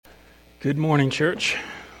Good morning, church.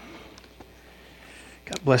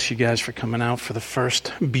 God bless you guys for coming out for the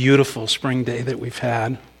first beautiful spring day that we've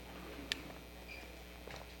had.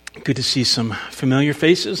 Good to see some familiar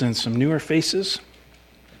faces and some newer faces.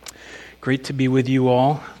 Great to be with you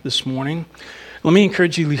all this morning. Let me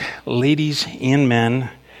encourage you, ladies and men,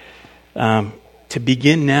 to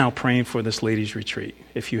begin now praying for this ladies' retreat,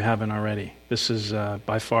 if you haven't already. This is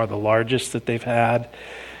by far the largest that they've had.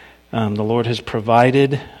 The Lord has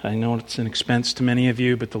provided. I know it's an expense to many of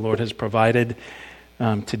you, but the Lord has provided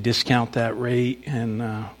to discount that rate, and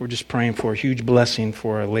we're just praying for a huge blessing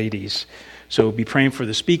for our ladies. So be praying for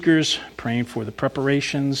the speakers, praying for the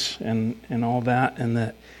preparations and all that, and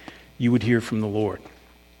that you would hear from the Lord.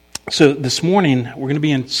 So this morning, we're going to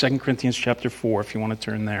be in 2 Corinthians chapter 4, if you want to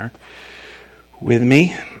turn there with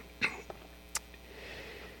me.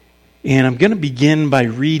 And I'm going to begin by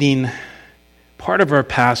reading part of our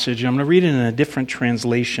passage. I'm going to read it in a different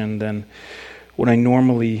translation than what I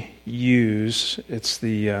normally use. It's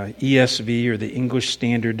the ESV, or the English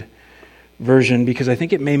Standard Version, because I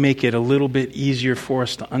think it may make it a little bit easier for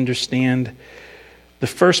us to understand the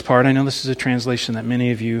first part. I know this is a translation that many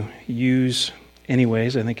of you use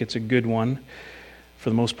anyways. I think it's a good one. For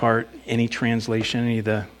the most part, any translation, any of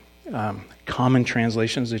the common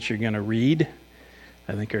translations that you're going to read,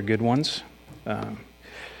 I think are good ones.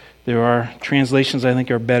 There are translations I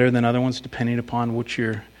think are better than other ones depending upon what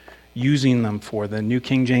you're using them for. The New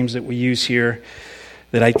King James that we use here,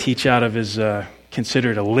 that I teach out of, is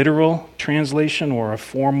considered a literal translation or a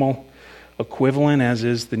formal equivalent, as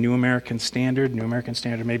is the New American Standard. New American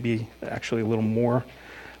Standard may be actually a little more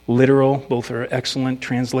literal. Both are excellent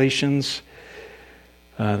translations.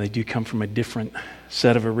 They do come from a different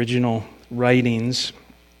set of original writings.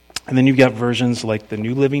 And then you've got versions like the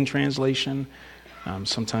New Living Translation.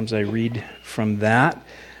 Sometimes I read from that.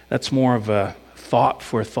 That's more of a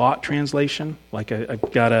thought-for-thought translation. Like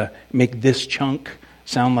I've got to make this chunk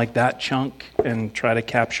sound like that chunk and try to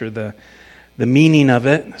capture the meaning of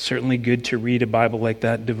it. Certainly good to read a Bible like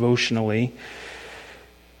that devotionally.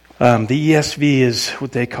 The ESV is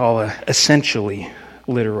what they call a essentially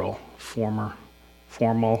literal,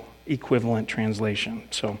 formal equivalent translation.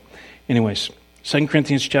 So anyways, 2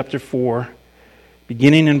 Corinthians chapter 4,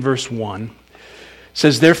 beginning in verse 1,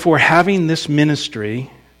 says, "Therefore, having this ministry,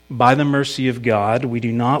 by the mercy of God, we do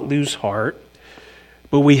not lose heart,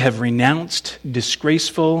 but we have renounced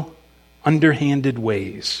disgraceful, underhanded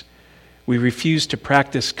ways. We refuse to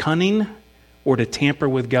practice cunning or to tamper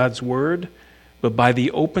with God's word, but by the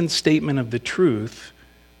open statement of the truth,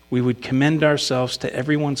 we would commend ourselves to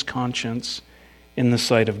everyone's conscience in the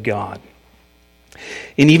sight of God.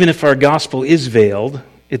 And even if our gospel is veiled,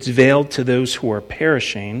 it's veiled to those who are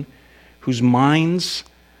perishing, whose minds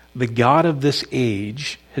the God of this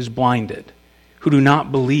age has blinded, who do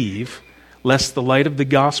not believe, lest the light of the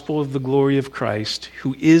gospel of the glory of Christ,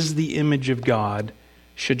 who is the image of God,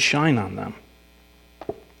 should shine on them.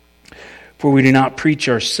 For we do not preach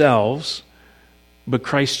ourselves, but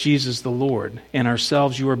Christ Jesus the Lord, and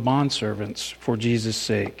ourselves your bondservants for Jesus'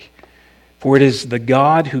 sake. For it is the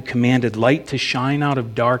God who commanded light to shine out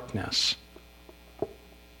of darkness,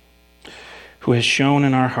 who has shown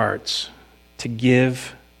in our hearts to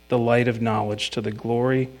give the light of knowledge to the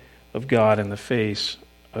glory of God in the face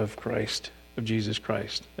of Christ, of Jesus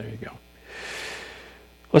Christ." There you go.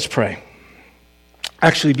 Let's pray.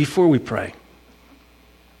 Actually, before we pray,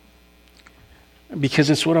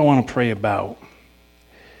 because it's what I want to pray about,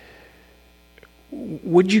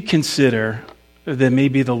 would you consider that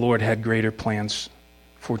maybe the Lord had greater plans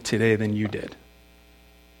for today than you did?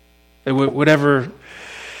 Whatever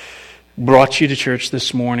brought you to church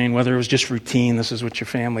this morning, whether it was just routine, this is what your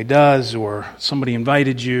family does, or somebody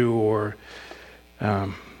invited you, or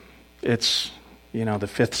it's the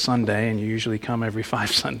fifth Sunday and you usually come every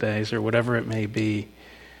 5 Sundays, or whatever it may be,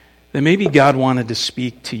 then maybe God wanted to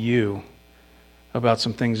speak to you about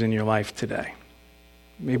some things in your life today.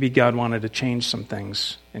 Maybe God wanted to change some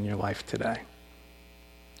things in your life today.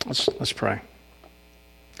 Let's pray.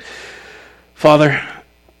 Father,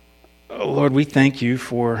 Lord, we thank you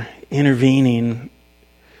for intervening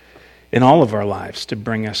in all of our lives to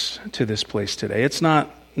bring us to this place today. It's not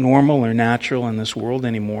normal or natural in this world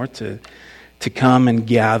anymore to come and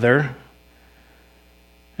gather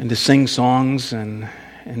and to sing songs and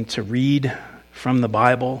to read from the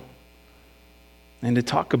Bible and to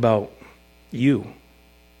talk about you.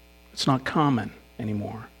 It's not common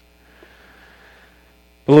anymore.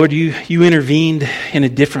 But Lord, you intervened in a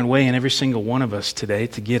different way in every single one of us today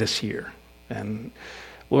to get us here. And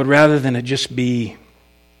Lord, rather than it just be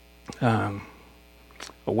a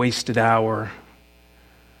wasted hour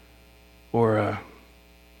or a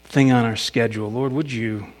thing on our schedule. Lord, would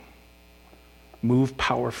you move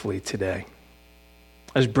powerfully today?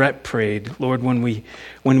 As Brett prayed, Lord, when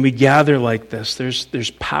we gather like this,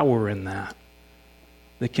 there's power in that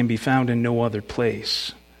can be found in no other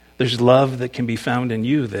place. There's love that can be found in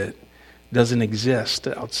you that doesn't exist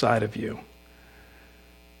outside of you.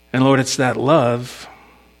 And Lord, it's that love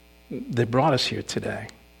that brought us here today.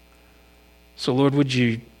 So Lord, would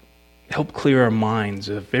you help clear our minds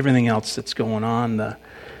of everything else that's going on, the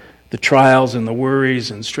trials and the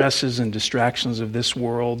worries and stresses and distractions of this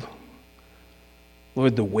world.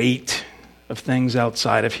 Lord, the weight of things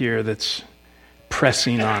outside of here that's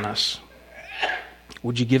pressing on us.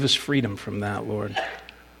 Would you give us freedom from that, Lord?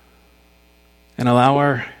 And allow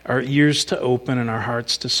our ears to open and our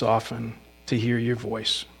hearts to soften to hear your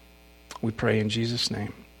voice. We pray in Jesus'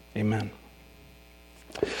 name. Amen.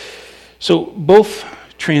 So both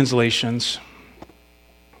translations,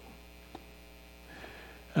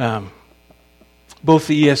 both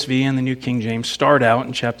the ESV and the New King James, start out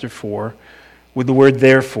in chapter 4 with the word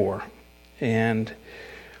therefore. And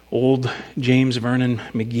old James Vernon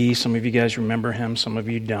McGee, some of you guys remember him, some of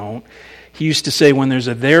you don't. He used to say when there's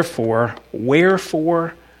a therefore,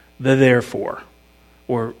 wherefore the therefore?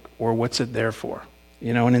 Or what's it there for?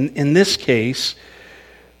 You know, and in this case,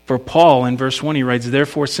 for Paul, in verse 1, he writes,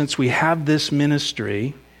 therefore, since we have this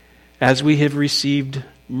ministry, as we have received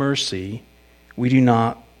mercy, we do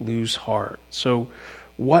not lose heart. So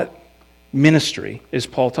what ministry is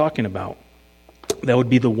Paul talking about? That would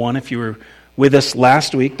be the one, if you were with us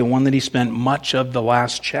last week, the one that he spent much of the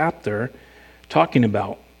last chapter talking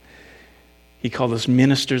about. He called us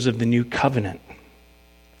ministers of the new covenant.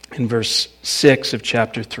 In verse 6 of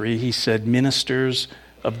chapter 3, he said ministers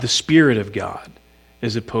of the Spirit of God,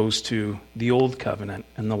 as opposed to the old covenant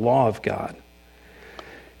and the law of God.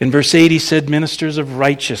 In verse 8, he said ministers of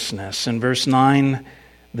righteousness. In verse 9,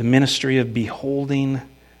 the ministry of beholding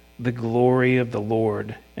the glory of the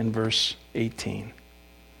Lord. In verse 18.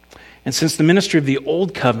 And since the ministry of the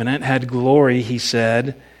old covenant had glory, he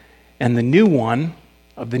said, and the new one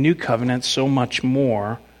of the new covenant so much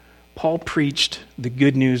more, Paul preached the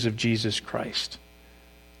good news of Jesus Christ,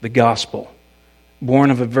 the gospel, born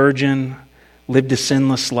of a virgin, lived a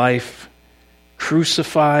sinless life,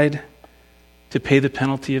 crucified to pay the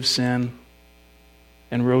penalty of sin,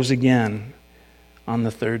 and rose again on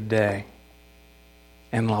the third day,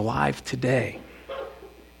 and alive today.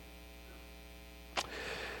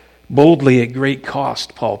 Boldly at great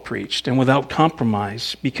cost, Paul preached, and without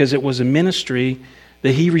compromise, because it was a ministry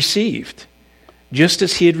that he received. Just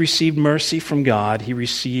as he had received mercy from God, he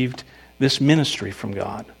received this ministry from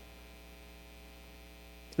God.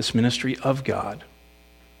 This ministry of God,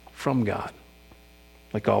 from God,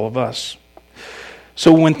 like all of us.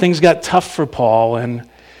 So when things got tough for Paul and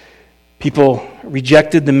people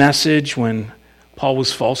rejected the message, when Paul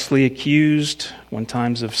was falsely accused, when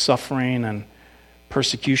times of suffering and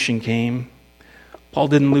persecution came, Paul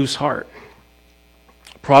didn't lose heart.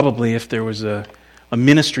 Probably if there was a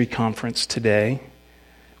ministry conference today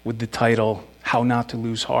with the title, How Not to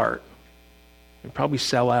Lose Heart, it would probably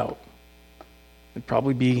sell out. It would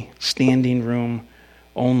probably be standing room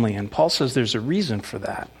only. And Paul says there's a reason for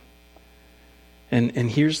that. And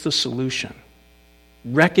here's the solution.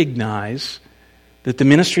 Recognize that the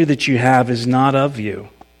ministry that you have is not of you.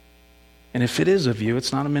 And if it is of you,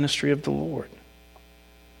 it's not a ministry of the Lord.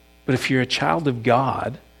 But if you're a child of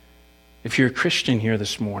God, if you're a Christian here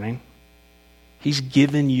this morning, He's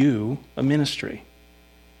given you a ministry.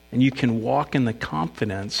 And you can walk in the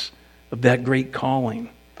confidence of that great calling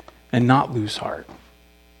and not lose heart.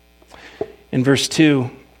 In verse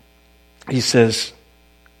 2, he says,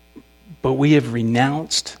 but we have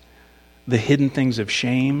renounced the hidden things of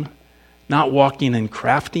shame, not walking in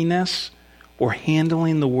craftiness or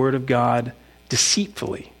handling the word of God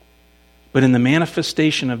deceitfully, but in the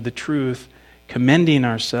manifestation of the truth, commending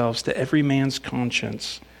ourselves to every man's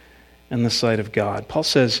conscience in the sight of God. Paul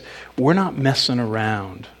says, we're not messing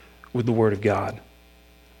around with the Word of God.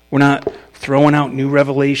 We're not throwing out new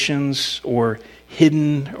revelations or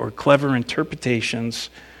hidden or clever interpretations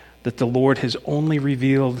that the Lord has only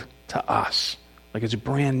revealed to us, like it's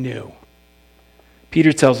brand new.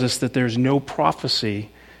 Peter tells us that there's no prophecy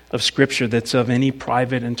of Scripture that's of any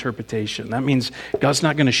private interpretation. That means God's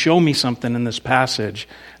not going to show me something in this passage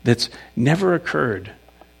that's never occurred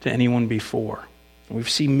to anyone before. We've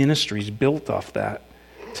seen ministries built off that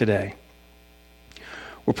today.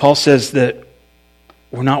 Where Paul says that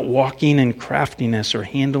we're not walking in craftiness or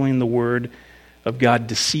handling the word of God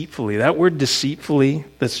deceitfully. That word deceitfully,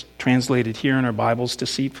 that's translated here in our Bibles,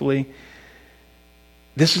 deceitfully,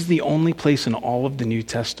 this is the only place in all of the New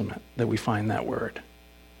Testament that we find that word.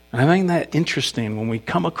 And I find that interesting when we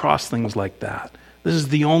come across things like that. This is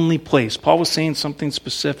the only place. Paul was saying something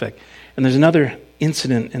specific. And there's another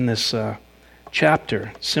incident in this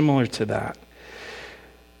chapter similar to that.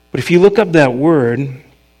 But if you look up that word,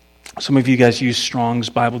 some of you guys use Strong's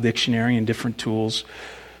Bible Dictionary and different tools.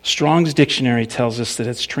 Strong's Dictionary tells us that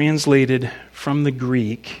it's translated from the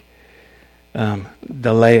Greek,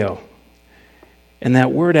 daleo. And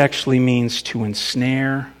that word actually means to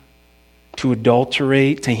ensnare, to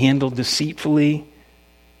adulterate, to handle deceitfully.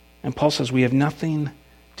 And Paul says we have nothing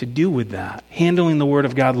to do with that. Handling the Word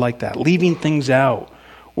of God like that, leaving things out,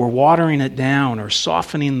 or watering it down, or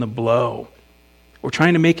softening the blow, or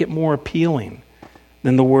trying to make it more appealing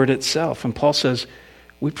than the Word itself. And Paul says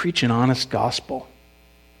we preach an honest gospel.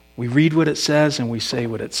 We read what it says and we say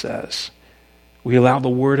what it says. We allow the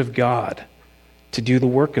Word of God to do the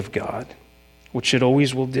work of God, which it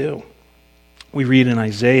always will do. We read in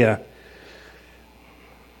Isaiah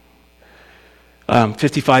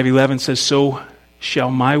 55:11 says, "So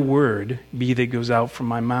shall my word be that goes out from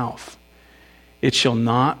my mouth. It shall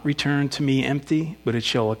not return to me empty, but it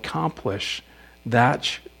shall accomplish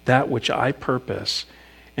that which I purpose,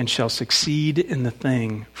 and shall succeed in the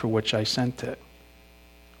thing for which I sent it."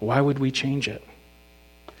 Why would we change it?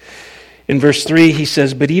 In verse 3, he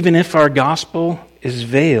says, "But even if our gospel is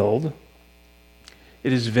veiled,"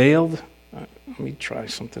 it is veiled. Let me try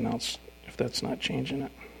something else if that's not changing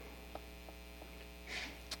it.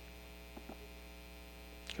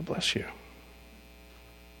 God bless you.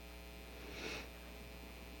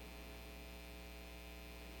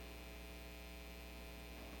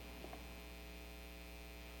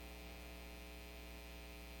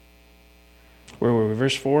 Where were we?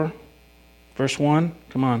 Verse 4? Verse 1?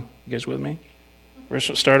 Come on. You guys with me?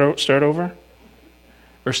 Start over?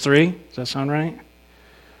 Verse 3? Does that sound right?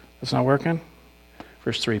 That's not working?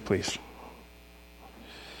 Verse 3, please.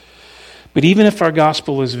 "But even if our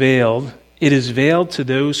gospel is veiled, it is veiled to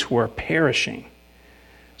those who are perishing."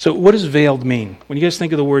 So what does veiled mean? When you guys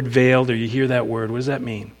think of the word veiled or you hear that word, what does that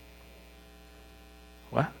mean?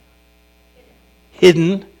 What?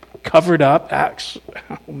 Hidden, covered up.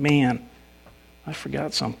 Oh man, I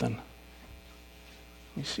forgot something.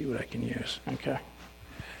 Let me see what I can use. Okay.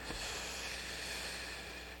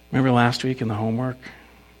 Remember last week in the homework?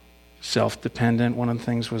 Self-dependent, one of the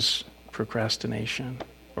things was procrastination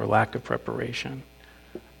or lack of preparation.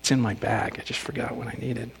 It's in my bag. I just forgot what I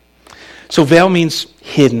needed. So veil means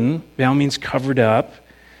hidden. Veil means covered up.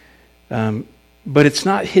 But it's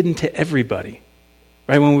not hidden to everybody.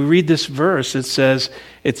 Right? When we read this verse, it says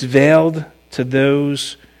it's veiled to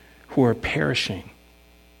those who are perishing.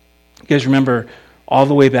 You guys remember all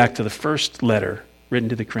the way back to the first letter written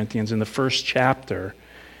to the Corinthians in the first chapter.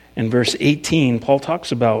 In verse 18, Paul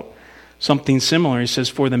talks about something similar. He says,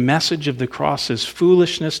 "For the message of the cross is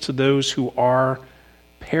foolishness to those who are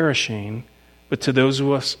perishing, but to those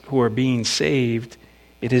of us who are being saved,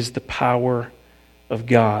 it is the power of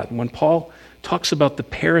God." When Paul talks about the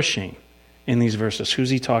perishing in these verses,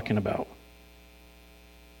 who's he talking about?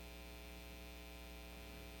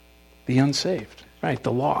 The unsaved, right?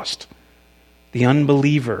 The lost, the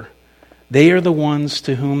unbeliever. They are the ones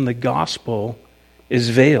to whom the gospel is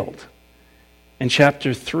veiled. In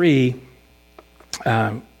chapter 3,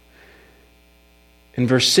 in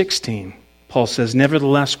verse 16, Paul says,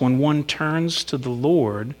 "Nevertheless, when one turns to the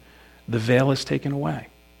Lord, the veil is taken away."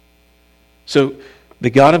 So the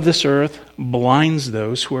God of this earth blinds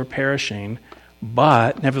those who are perishing,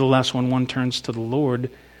 but nevertheless, when one turns to the Lord,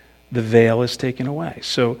 the veil is taken away.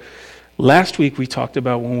 So last week we talked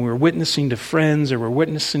about when we're witnessing to friends or we're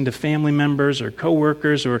witnessing to family members or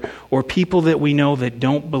coworkers or people that we know that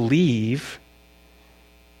don't believe,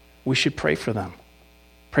 we should pray for them.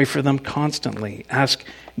 Pray for them constantly. Ask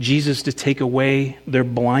Jesus to take away their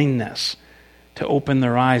blindness, to open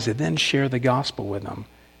their eyes, and then share the gospel with them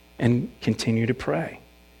and continue to pray.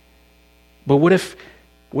 But what if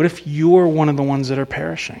you're one of the ones that are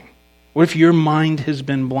perishing? What if your mind has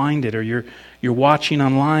been blinded, or you're watching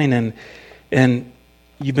online and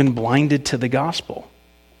you've been blinded to the gospel?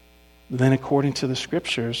 Then according to the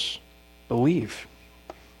scriptures, believe.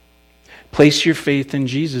 Place your faith in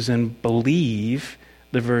Jesus and believe.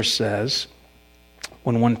 The verse says,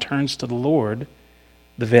 when one turns to the Lord,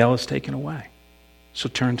 the veil is taken away. So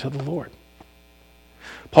turn to the Lord.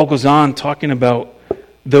 Paul goes on talking about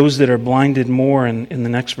those that are blinded more in the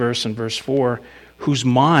next verse, in verse 4, whose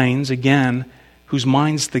minds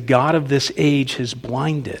the God of this age has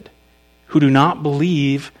blinded, who do not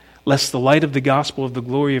believe, lest the light of the gospel of the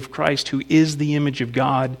glory of Christ, who is the image of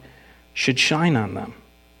God, should shine on them.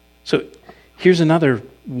 So here's another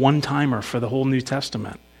one-timer for the whole New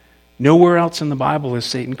Testament. Nowhere else in the Bible is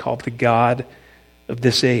Satan called the god of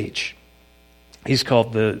this age. He's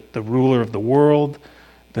called the ruler of the world,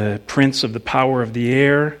 the prince of the power of the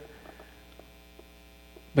air.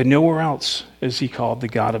 But nowhere else is he called the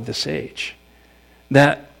god of this age.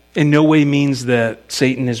 That in no way means that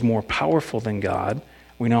Satan is more powerful than God.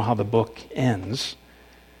 We know how the book ends.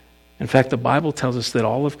 In fact, the Bible tells us that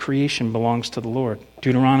all of creation belongs to the Lord.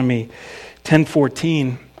 Deuteronomy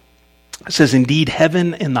 10:14 says, "Indeed,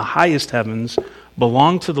 heaven and the highest heavens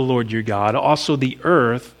belong to the Lord your God, also the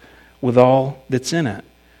earth with all that's in it."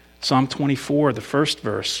 Psalm 24, the first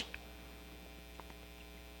verse.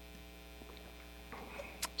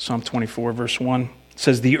 Psalm 24, verse 1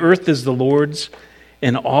 says, "The earth is the Lord's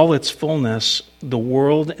and all its fullness, the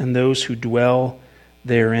world and those who dwell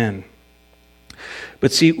therein."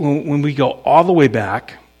 But see, when we go all the way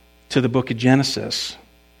back to the book of Genesis,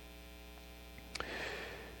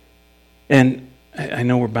 and I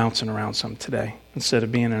know we're bouncing around some today instead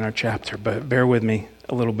of being in our chapter, but bear with me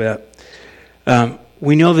a little bit.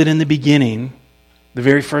 We know that in the beginning, the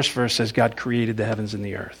very first verse says God created the heavens and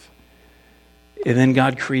the earth. And then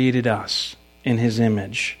God created us in his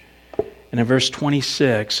image. And in verse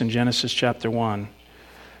 26 in Genesis chapter 1,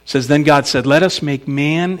 says, "Then God said, let us make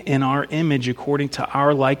man in our image according to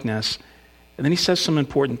our likeness." And then he says some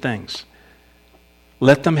important things.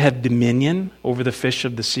 "Let them have dominion over the fish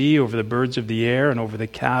of the sea, over the birds of the air, and over the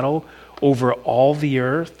cattle, over all the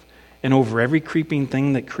earth, and over every creeping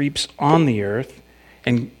thing that creeps on the earth."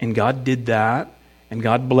 And God did that, and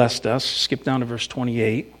God blessed us. Skip down to verse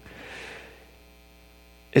 28.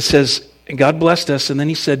 It says, God blessed us, and then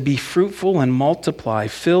he said, "Be fruitful and multiply,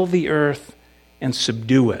 fill the earth and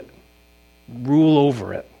subdue it, rule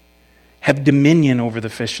over it. Have dominion over the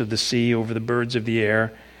fish of the sea, over the birds of the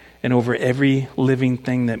air, and over every living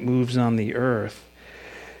thing that moves on the earth."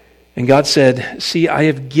 And God said, "See, I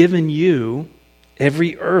have given you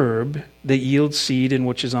every herb that yields seed and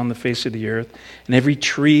which is on the face of the earth, and every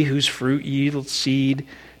tree whose fruit yields seed,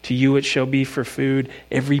 to you it shall be for food.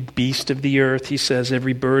 Every beast of the earth," he says,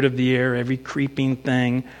 "every bird of the air, every creeping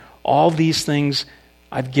thing, all these things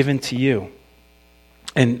I've given to you."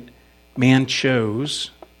 And man chose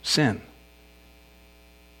sin.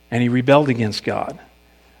 And he rebelled against God.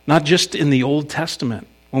 Not just in the Old Testament.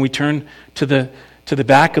 When we turn to the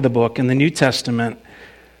back of the book in the New Testament,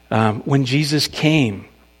 when Jesus came,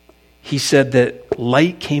 he said that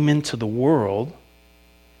light came into the world,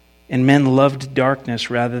 and men loved darkness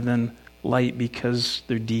rather than light because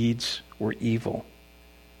their deeds were evil.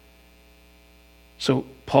 So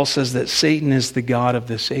Paul says that Satan is the god of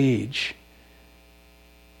this age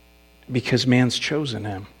because man's chosen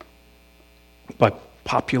him by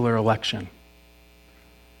popular election.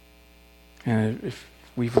 And if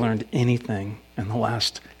we've learned anything in the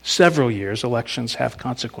last several years, elections have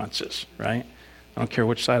consequences, right? I don't care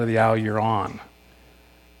which side of the aisle you're on.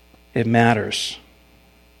 It matters.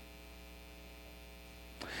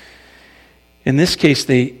 In this case,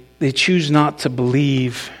 they choose not to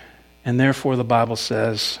believe, and therefore the Bible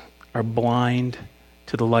says, are blind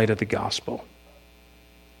to the light of the gospel.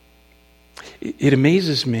 It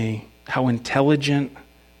amazes me how intelligent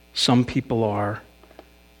some people are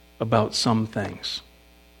about some things.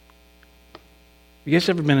 You guys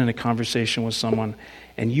ever been in a conversation with someone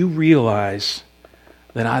and you realize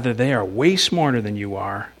that either they are way smarter than you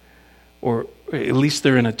are, or at least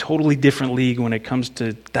they're in a totally different league when it comes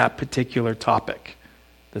to that particular topic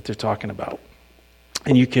that they're talking about?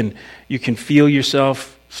 And you can feel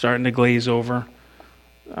yourself starting to glaze over.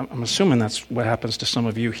 I'm assuming that's what happens to some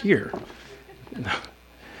of you here.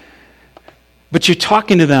 But you're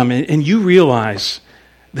talking to them and you realize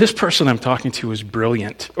this person I'm talking to is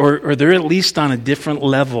brilliant, or they're at least on a different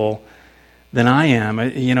level than I am.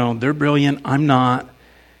 You know, they're brilliant, I'm not.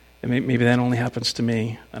 Maybe that only happens to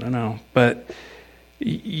me. I don't know. But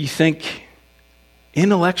you think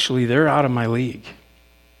intellectually they're out of my league.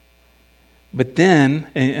 But then,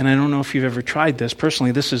 and I don't know if you've ever tried this,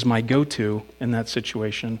 personally this is my go-to in that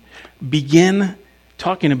situation, begin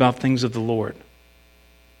talking about things of the Lord.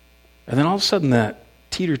 And then all of a sudden that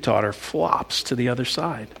teeter-totter flops to the other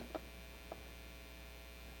side.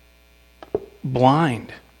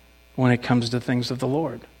 Blind when it comes to things of the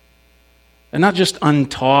Lord. And not just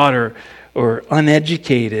untaught or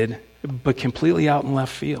uneducated, but completely out in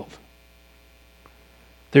left field.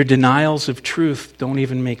 Their denials of truth don't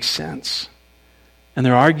even make sense. And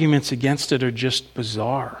their arguments against it are just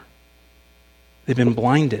bizarre. They've been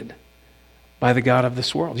blinded by the god of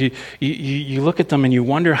this world. You look at them and you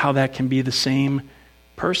wonder how that can be the same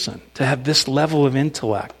person, to have this level of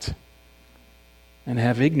intellect and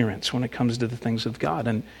have ignorance when it comes to the things of God.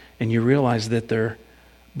 And you realize that they're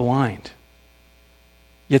blind.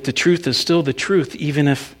 Yet the truth is still the truth, even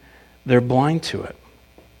if they're blind to it.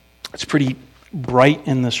 It's pretty bright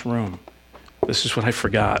in this room. This is what I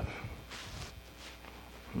forgot.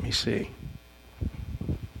 Let me see.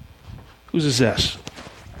 Whose is this?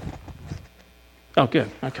 Oh, good.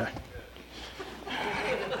 Okay.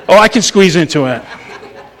 Oh, I can squeeze into it.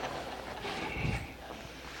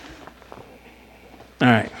 All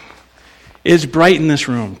right. It's bright in this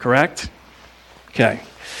room, correct? Okay.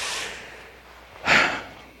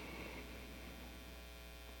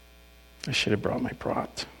 I should have brought my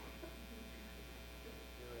prop.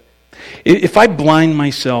 If I blind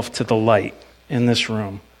myself to the light in this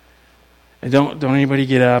room, and don't anybody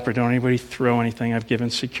get up or don't anybody throw anything. I've given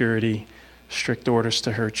security strict orders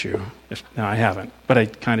to hurt you. No, I haven't, but I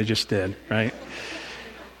kind of just did, right?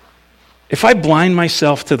 If I blind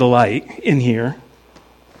myself to the light in here,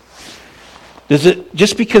 does it,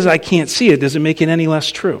 just because I can't see it, does it make it any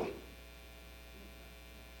less true?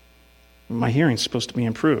 My hearing's supposed to be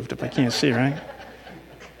improved if I can't see, right?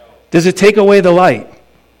 Does it take away the light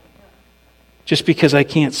just because I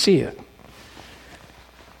can't see it?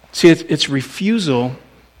 See, it's refusal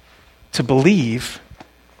to believe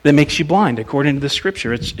that makes you blind, according to the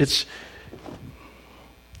Scripture. It's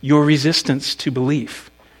your resistance to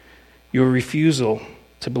belief, your refusal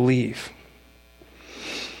to believe.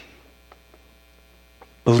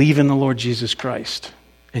 Believe in the Lord Jesus Christ,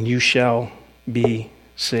 and you shall be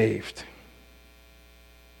saved.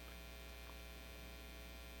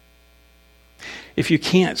 If you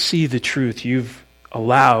can't see the truth, you've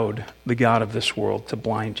allowed the God of this world to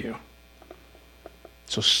blind you.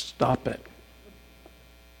 So stop it.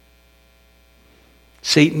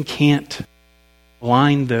 Satan can't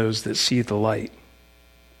blind those that see the light.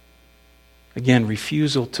 Again,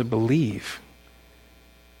 refusal to believe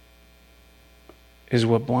is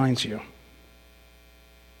what blinds you.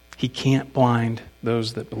 He can't blind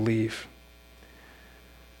those that believe.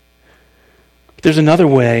 There's another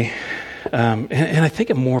way, and I think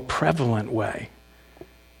a more prevalent way,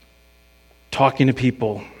 talking to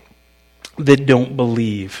people that don't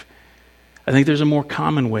believe. I think there's a more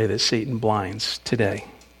common way that Satan blinds today,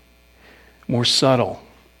 more subtle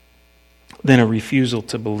than a refusal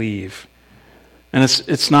to believe. And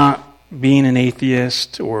it's not being an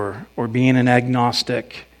atheist or being an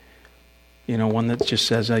agnostic, one that just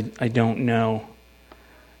says, I don't know.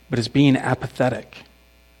 But it's being apathetic,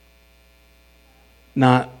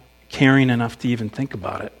 not caring enough to even think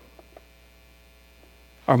about it.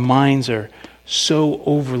 Our minds are so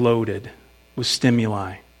overloaded with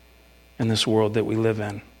stimuli in this world that we live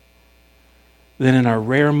in that in our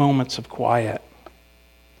rare moments of quiet,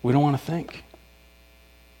 we don't want to think.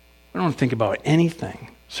 We don't want to think about anything.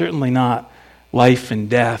 Certainly not life and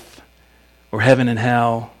death, or heaven and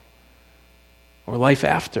hell, or life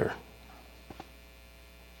after.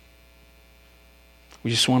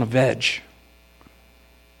 We just want to veg.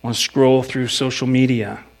 Want to scroll through social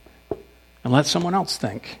media and let someone else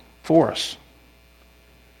think for us.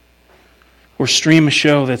 Or stream a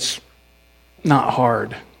show that's not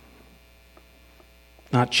hard,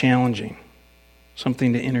 not challenging,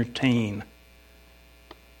 something to entertain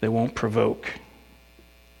that won't provoke.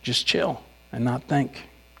 Just chill and not think.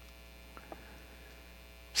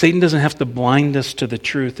 Satan doesn't have to blind us to the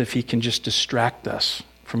truth if he can just distract us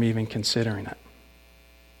from even considering it.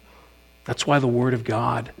 That's why the Word of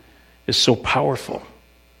God is so powerful.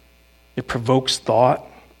 It provokes thought.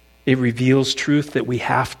 It reveals truth that we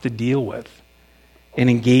have to deal with. It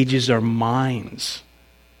engages our minds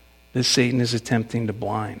that Satan is attempting to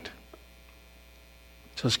blind.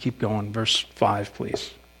 So let's keep going. Verse 5,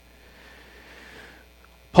 please.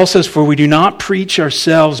 Paul says, "For we do not preach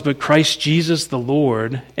ourselves, but Christ Jesus the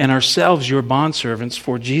Lord, and ourselves your bondservants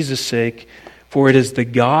for Jesus' sake. For it is the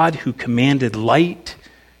God who commanded light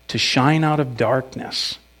to shine out of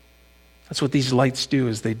darkness." That's what these lights do,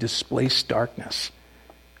 is they displace darkness.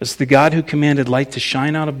 It's the God who commanded light to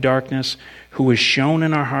shine out of darkness, who has shown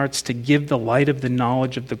in our hearts to give the light of the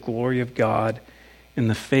knowledge of the glory of God in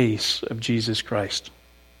the face of Jesus Christ.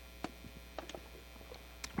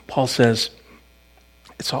 Paul says,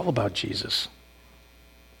 it's all about Jesus.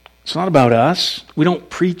 It's not about us. We don't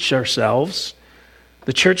preach ourselves.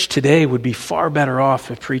 The church today would be far better off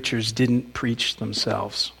if preachers didn't preach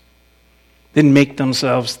themselves. Didn't make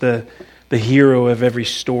themselves the hero of every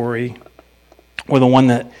story, or the one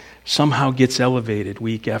that somehow gets elevated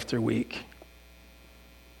week after week.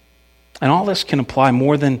 And all this can apply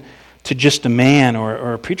more than to just a man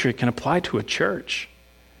or a preacher. It can apply to a church.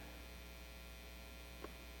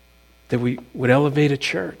 That we would elevate a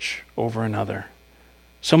church over another.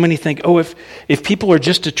 So many think, if people are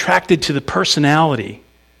just attracted to the personality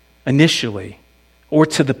initially, or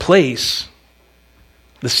to the place,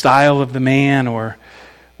 the style of the man, or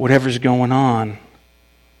whatever's going on.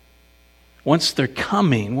 Once they're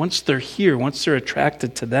coming, once they're here, once they're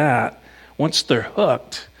attracted to that, once they're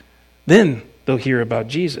hooked, then they'll hear about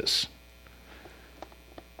Jesus.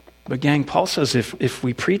 But gang, Paul says if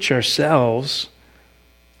we preach ourselves,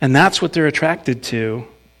 and that's what they're attracted to,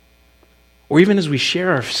 or even as we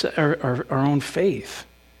share our own faith,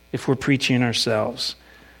 if we're preaching ourselves,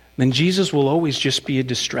 then Jesus will always just be a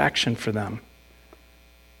distraction for them.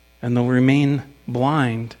 And they'll remain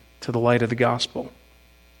blind to the light of the gospel.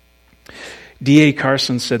 D.A.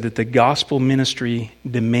 Carson said that the gospel ministry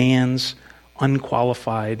demands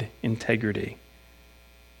unqualified integrity.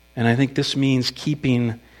 And I think this means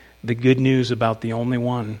keeping the good news about the only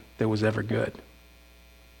one that was ever good.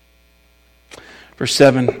 Verse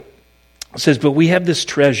 7 says, "But we have this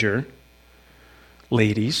treasure,"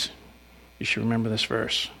 ladies, you should remember this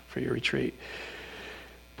verse for your retreat.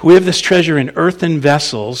 "We have this treasure in earthen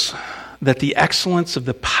vessels, that the excellence of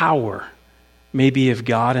the power may be of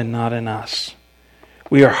God and not in us.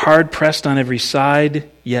 We are hard pressed on every side,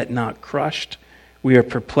 yet not crushed. We are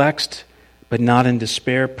perplexed, but not in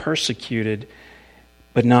despair, persecuted,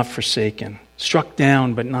 but not forsaken, struck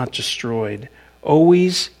down, but not destroyed,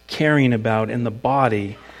 always carrying about in the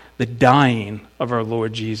body the dying of our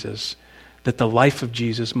Lord Jesus, that the life of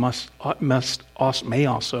Jesus may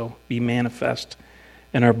also be manifest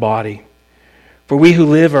in our body. For we who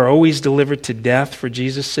live are always delivered to death for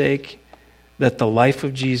Jesus' sake, that the life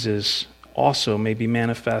of Jesus also may be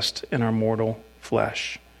manifest in our mortal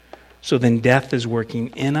flesh. So then death is working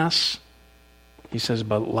in us," he says,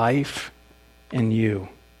 "but life in you."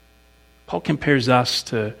 Paul compares us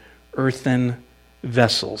to earthen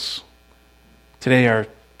vessels. Today our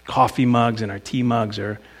coffee mugs and our tea mugs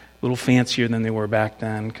are a little fancier than they were back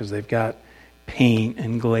then because they've got paint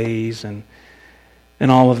and glaze and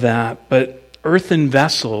all of that. But earthen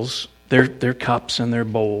vessels, their cups and their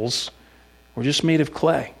bowls, were just made of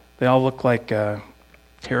clay. They all look like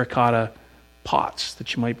terracotta pots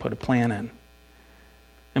that you might put a plant in.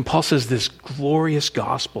 And Paul says this glorious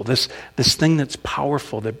gospel, this thing that's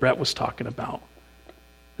powerful that Brett was talking about,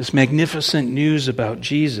 this magnificent news about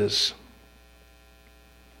Jesus,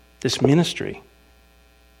 this ministry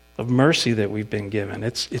of mercy that we've been given,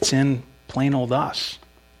 it's in plain old us.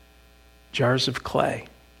 Jars of clay.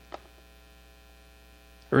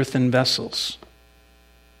 Earthen vessels.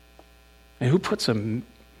 And who puts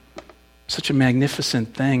such a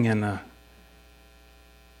magnificent thing in a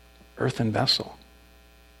earthen vessel?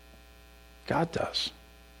 God does.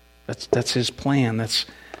 That's his plan. That's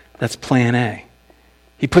plan A.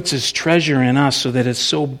 He puts his treasure in us so that it's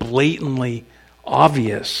so blatantly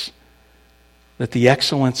obvious that the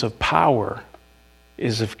excellence of power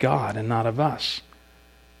is of God and not of us.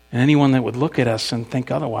 And anyone that would look at us and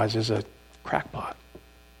think otherwise is a crackpot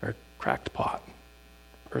or cracked pot,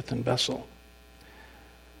 earthen vessel.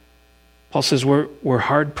 Paul says we're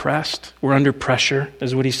hard pressed, we're under pressure,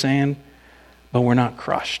 is what he's saying, but we're not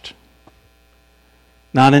crushed.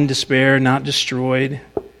 Not in despair, not destroyed,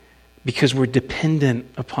 because we're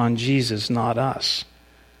dependent upon Jesus, not us.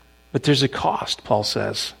 But there's a cost, Paul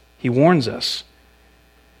says. He warns us.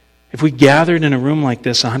 If we gathered in a room like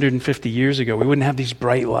this 150 years ago, we wouldn't have these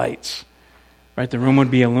bright lights, right? The room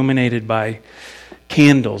would be illuminated by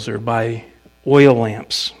candles or by oil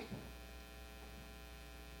lamps.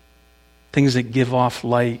 Things that give off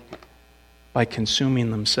light by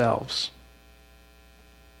consuming themselves.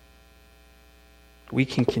 We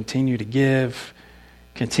can continue to give,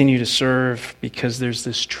 continue to serve, because there's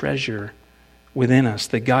this treasure within us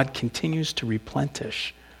that God continues to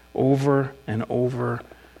replenish over and over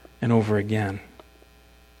and over again.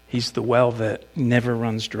 He's the well that never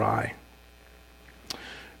runs dry.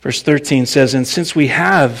 Verse 13 says, "And since we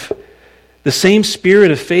have the same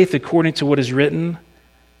spirit of faith according to what is written,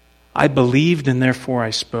 I believed and therefore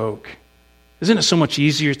I spoke." Isn't it so much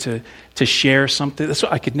easier to share something? That's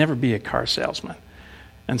why I could never be a car salesman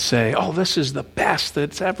and say, "Oh, this is the best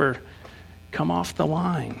that's ever come off the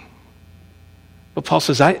line." But Paul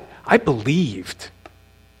says, I believed.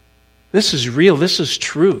 This is real, this is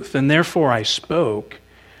truth, and therefore I spoke.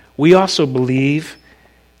 We also believe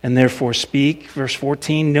and therefore speak. Verse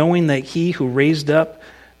 14, "Knowing that he who raised up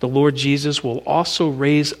the Lord Jesus will also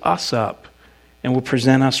raise us up and will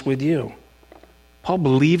present us with you." Paul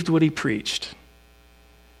believed what he preached.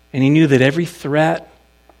 And he knew that every threat,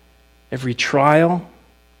 every trial,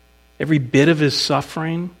 every bit of his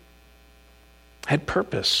suffering had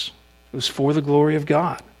purpose. It was for the glory of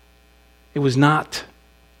God. It was not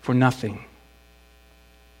for nothing.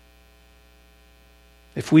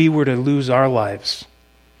 If we were to lose our lives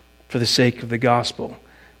for the sake of the gospel.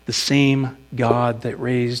 The same God that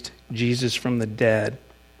raised Jesus from the dead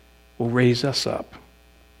will raise us up.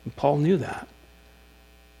 And Paul knew that.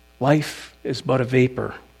 Life is but a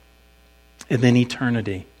vapor, and then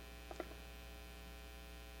eternity.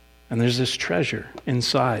 And there's this treasure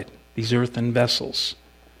inside these earthen vessels,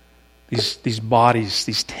 these bodies,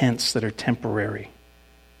 these tents that are temporary.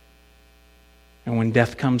 And when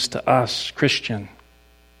death comes to us, Christian,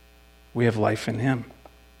 we have life in Him,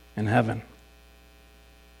 in heaven.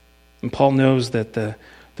 And Paul knows that the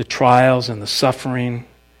trials and the suffering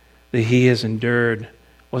that he has endured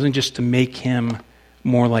wasn't just to make him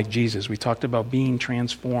more like Jesus. We talked about being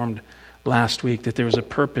transformed last week, that there was a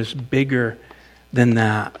purpose bigger than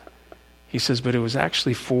that. He says, but it was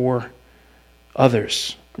actually for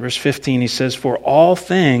others. Verse 15, he says, for all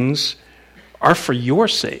things are for your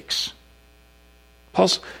sakes.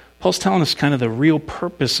 Paul's telling us kind of the real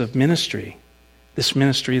purpose of ministry, this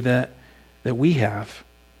ministry that we have.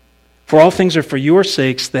 For all things are for your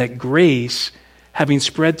sakes, that grace, having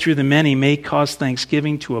spread through the many, may cause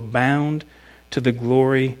thanksgiving to abound to the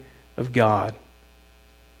glory of God.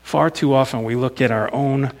 Far too often we look at our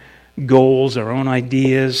own goals, our own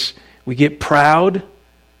ideas. We get proud,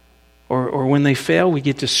 or when they fail, we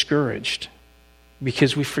get discouraged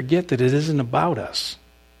because we forget that it isn't about us.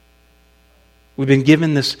 We've been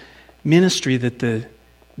given this ministry that the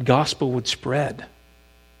gospel would spread,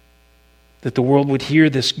 that the world would hear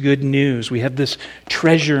this good news. We have this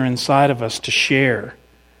treasure inside of us to share,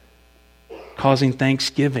 causing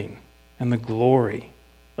thanksgiving and the glory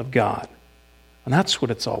of God. And that's what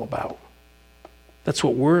it's all about. That's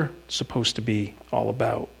what we're supposed to be all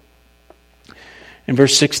about. In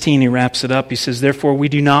verse 16, he wraps it up. He says, therefore, we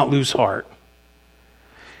do not lose heart.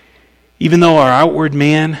 Even though our outward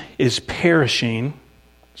man is perishing,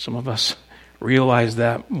 some of us realize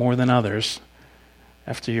that more than others.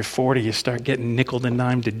 After you're 40, you start getting nickeled and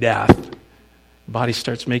dimed to death. The body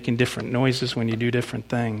starts making different noises when you do different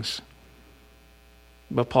things.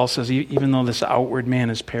 But Paul says, even though this outward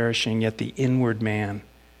man is perishing, yet the inward man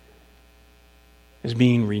is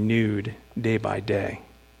being renewed day by day.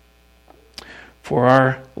 For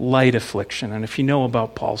our light affliction, and if you know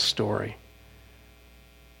about Paul's story,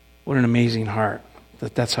 what an amazing heart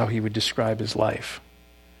that's how he would describe his life.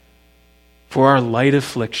 For our light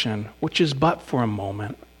affliction, which is but for a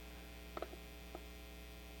moment.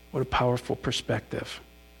 What a powerful perspective.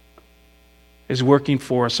 Is working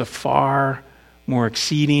for us a far more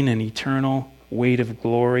exceeding and eternal weight of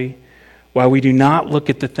glory, while we do not look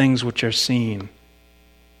at the things which are seen.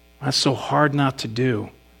 That's so hard not to do.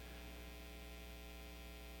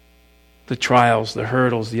 The trials, the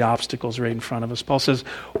hurdles, the obstacles right in front of us. Paul says,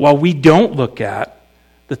 while we don't look at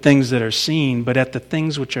the things that are seen, but at the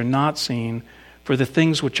things which are not seen, for the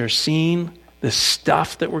things which are seen, the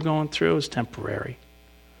stuff that we're going through is temporary.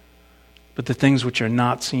 But the things which are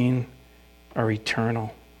not seen are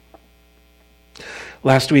eternal.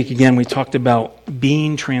 Last week, again, we talked about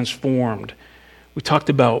being transformed. We talked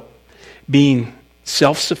about being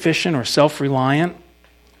self-sufficient or self-reliant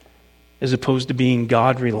as opposed to being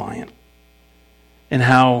God-reliant. And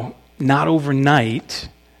how not overnight,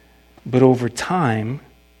 but over time,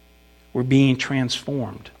 we're being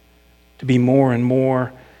transformed to be more and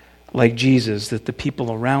more like Jesus, that the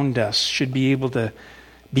people around us should be able to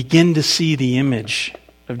begin to see the image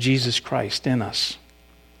of Jesus Christ in us.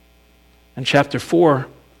 In chapter 4,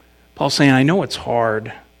 Paul's saying, I know it's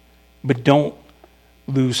hard, but don't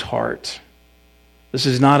lose heart. This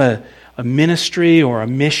is not a ministry or a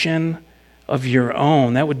mission of your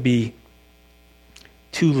own. That would be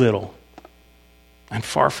too little and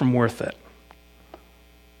far from worth it.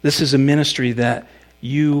 This is a ministry that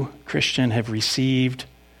you, Christian, have received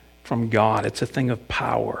from God. It's a thing of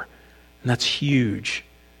power, and that's huge.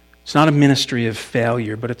 It's not a ministry of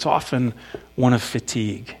failure, but it's often one of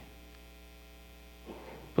fatigue.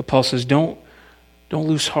 But Paul says, don't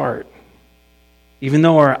lose heart. Even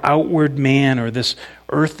though our outward man, or this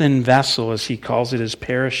earthen vessel, as he calls it, is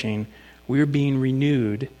perishing, we're being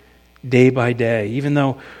renewed day by day. Even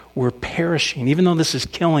though we're perishing, even though this is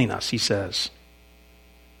killing us, he says,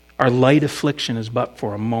 our light affliction is but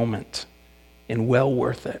for a moment and well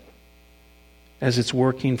worth it, as it's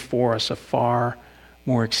working for us a far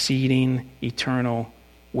more exceeding eternal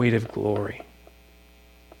weight of glory.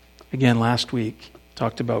 Again, last week,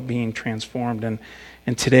 talked about being transformed, and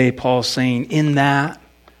today Paul's saying in that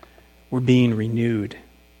we're being renewed.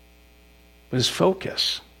 But his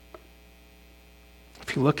focus,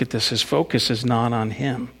 if you look at this, his focus is not on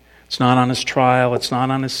him. It's not on his trial. It's not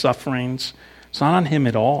on his sufferings. It's not on him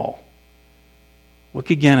at all. Look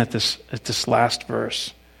again at this last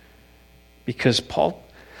verse. Because Paul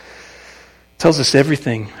tells us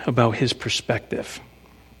everything about his perspective.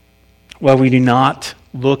 While we do not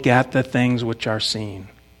look at the things which are seen,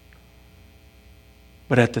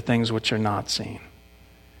 but at the things which are not seen.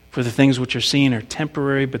 For the things which are seen are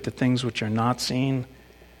temporary, but the things which are not seen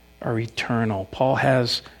are eternal. Paul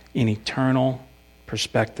has an eternal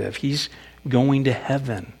perspective. He's going to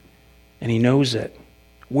heaven, and he knows it.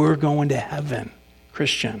 We're going to heaven,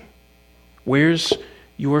 Christian. Where's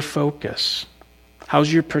your focus?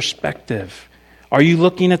 How's your perspective? Are you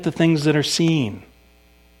looking at the things that are seen,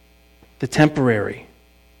 the temporary?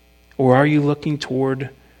 Or are you looking toward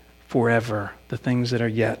forever, the things that are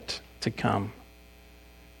yet to come?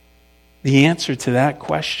 The answer to that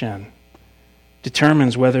question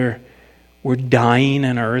determines whether we're dying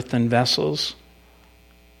in our earthen vessels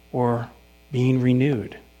or being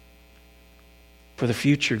renewed for the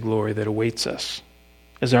future glory that awaits us.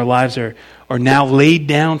 As our lives are now laid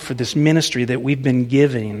down for this ministry that we've been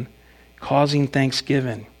giving, causing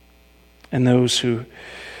thanksgiving, and those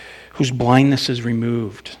whose blindness is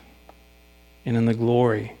removed, and in the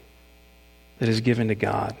glory that is given to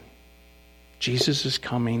God. Jesus is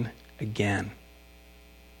coming again.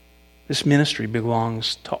 This ministry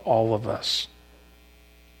belongs to all of us.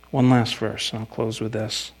 One last verse, and I'll close with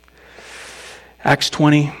this. Acts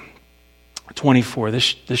 20:24.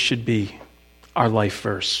 This should be our life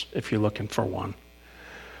verse, if you're looking for one.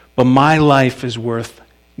 But my life is worth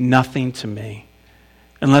nothing to me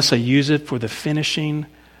unless I use it for the finishing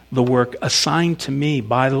the work assigned to me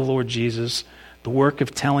by the Lord Jesus, the work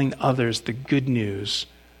of telling others the good news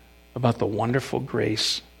about the wonderful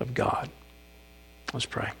grace of God. Let's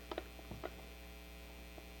pray.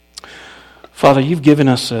 Father, you've given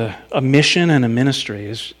us a mission and a ministry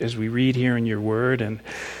as we read here in your word. And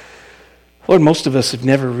Lord, most of us have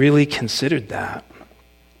never really considered that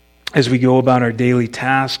as we go about our daily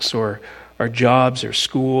tasks or our jobs or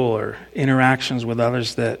school or interactions with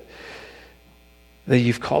others that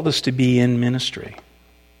you've called us to be in ministry.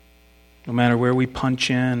 No matter where we punch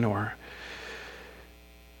in or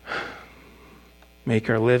make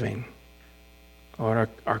our living or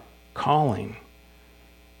our calling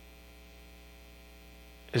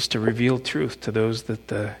is to reveal truth to those that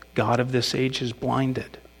the God of this age has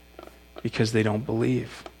blinded because they don't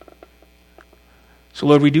believe. So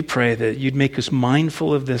Lord, we do pray that you'd make us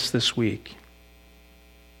mindful of this week,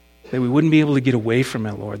 that we wouldn't be able to get away from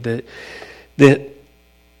it, Lord, that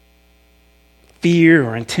fear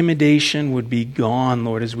or intimidation would be gone,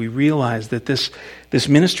 Lord, as we realize that this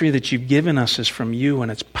ministry that you've given us is from you, and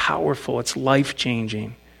it's powerful, it's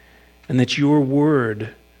life-changing, and that your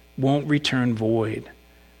word won't return void.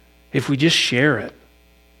 If we just share it,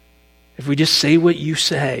 if we just say what you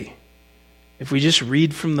say, if we just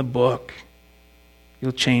read from the book,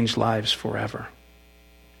 you'll change lives forever.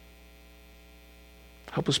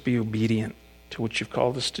 Help us be obedient to what you've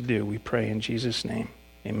called us to do. We pray in Jesus' name.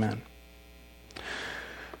 Amen.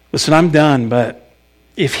 Listen, I'm done, but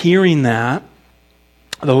if hearing that,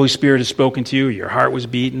 the Holy Spirit has spoken to you, your heart was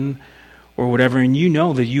beaten, or whatever, and you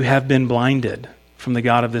know that you have been blinded from the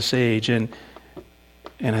God of this age, and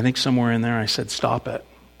I think somewhere in there I said, stop it,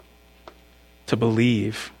 to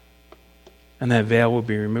believe, and that veil will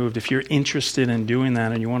be removed. If you're interested in doing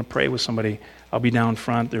that and you want to pray with somebody, I'll be down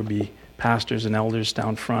front. There'll be pastors and elders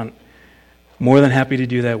down front. More than happy to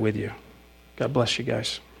do that with you. God bless you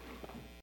guys.